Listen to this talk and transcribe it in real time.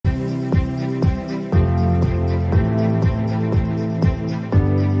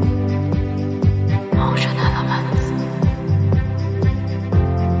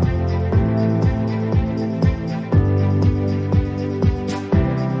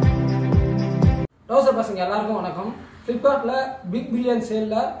User பசங்க எல்லாருக்கும் வணக்கம். ஃப்ளிப்கார்ட்ல பிக் பில்லியன்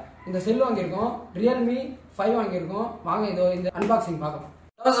சேல்ல இந்த செல் வாங்கியிருக்கோம். Realme 5 வாங்கியிருக்கோம். வாங்க இந்த அன்பாக்சிங் பார்க்கலாம்.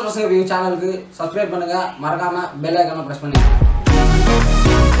 யூசர் பசங்க வியூ சேனலுக்கு சப்ஸ்கிரைப் பண்ணுங்க, மறக்காம பெல் ஐகானை பிரஸ் பண்ணுங்க.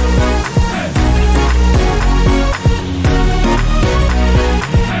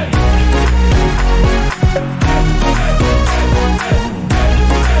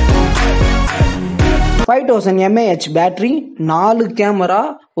 mAh பேட்டரி, 4 கேமரா,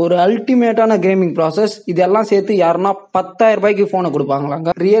 ஒரு அல்டிமேட்டான கேமிங் ப்ராசஸ். இதெல்லாம் சேர்த்து யாருன்னா 10,000 ரூபாய்க்கு ஃபோனை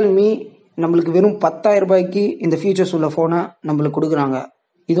கொடுப்பாங்களாங்க. Realme நம்மளுக்கு வெறும் 10,000 ரூபாய்க்கு இந்த ஃபீச்சர்ஸ் உள்ள ஃபோனை நம்மளுக்கு கொடுக்குறாங்க.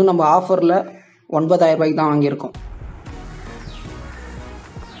 இதுவும் நம்ம ஆஃபரில் 9,000 ரூபாய்க்கு தான் வாங்கியிருக்கோம்.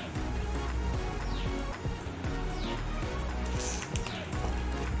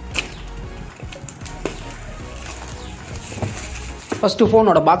 ஃபஸ்ட்டு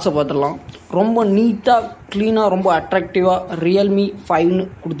ஃபோனோட பாக்ஸை பார்த்துடலாம். ரொம்ப நீட்டாக க்ளீனாக ரொம்ப அட்ராக்டிவாக Realme 5ன்னு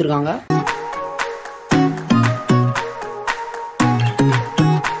கொடுத்துருக்காங்க.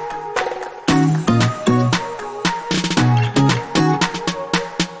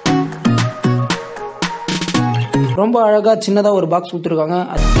 ரொம்ப அழகாக சின்னதாக ஒரு பாக்ஸ் கொடுத்துருக்காங்க.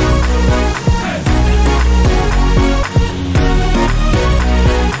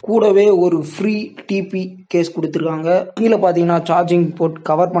 கூடவே ஒரு ஃப்ரீ டிபி கேஸ் கொடுத்துருக்காங்க. கீழே பார்த்தீங்கன்னா சார்ஜிங் போர்ட்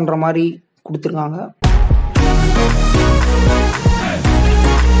கவர் பண்ணுற மாதிரி கொடுத்துருக்காங்க.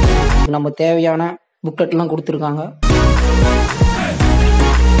 நம்ம தேவையான புக்லெட்லாம் கொடுத்துருக்காங்க.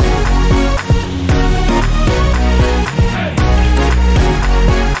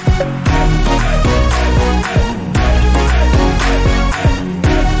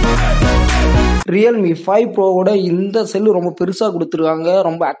 Realme 5 Proவோட இந்த செல்லு ரொம்ப பெருசாக கொடுத்துருக்காங்க.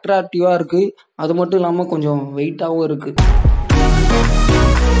 ரொம்ப அட்ராக்டிவாக இருக்குது. அது மட்டும் இல்லாமல் கொஞ்சம் வெயிட்டாகவும் இருக்குது.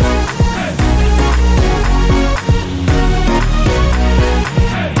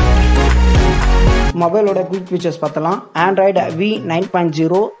 மொபைலோட குவிக் ஃபீச்சர்ஸ் பார்த்தலாம். Android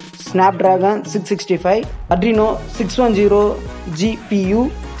V9.0, Snapdragon 665, Adreno 610 GPU,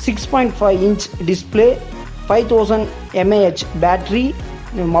 6.5 inch display, 5000 mAh battery.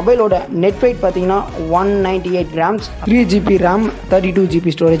 மொபைலோட நெட் வெயிட் பார்த்தீங்கன்னா 198 grams, 3GB RAM,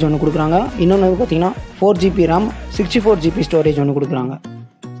 32GB storage ஒன்று கொடுக்குறாங்க. இன்னொன்று பார்த்தீங்கன்னா 4GB RAM, 64GB ஸ்டோரேஜ் ஒன்று கொடுக்குறாங்க.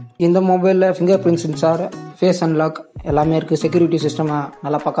 இந்த மொபைலில் finger print sensor, face unlock எல்லாமே இருக்குது. செக்யூரிட்டி சிஸ்டம்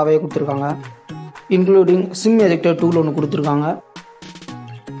நல்லா பக்காவே கொடுத்துருக்காங்க. இன்க்ளூடிங் சிம் எஜெக்டர் டூல் ஒன்று கொடுத்துருக்காங்க.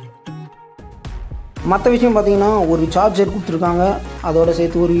 மற்ற விஷயம் பார்த்தீங்கன்னா ஒரு சார்ஜர் கொடுத்துருக்காங்க. அதோட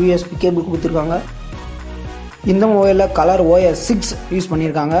சேர்த்து ஒரு USB கேபிள் கொடுத்துருக்காங்க. இந்த மொபைலில் கலர் OS 6 யூஸ்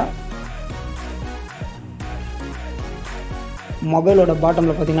பண்ணியிருக்காங்க. மொபைலோட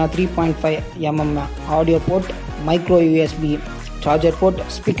பாட்டமில் பார்த்தீங்கன்னா 3.5 mm audio board, micro USB charger board,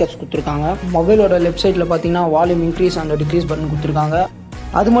 speakers கொடுத்துருக்காங்க. மொபைலோட லெஃப்ட் சைடில் பார்த்தீங்கன்னா volume increase and degrees button கொடுத்துருக்காங்க.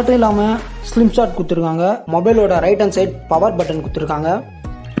 அது மட்டும் இல்லாமல் ஸ்லிம் ஷாட் கொடுத்துருக்காங்க. மொபைலோட right hand side power button கொடுத்துருக்காங்க.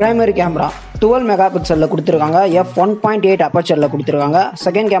 பிரைமரி கேமரா 12 மெகா பிக்சலில் கொடுத்துருக்காங்க. f1.8 அப்பர்ச்சரில் கொடுத்துருக்காங்க.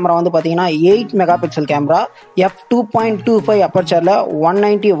 செகண்ட் கேமரா வந்து பார்த்தீங்கன்னா 8 mega pixel camera, f2.25 அப்பர்ச்சரில்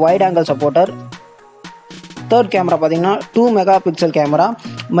 190 wide angle supporter. Third camera பார்த்தீங்கன்னா 2 mega pixel camera,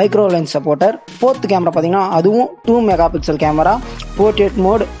 micro lens supporter. Fourth camera பார்த்தீங்கன்னா அதுவும் 2 mega pixel camera, portrait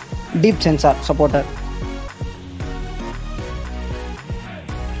mode, deep sensor supporter.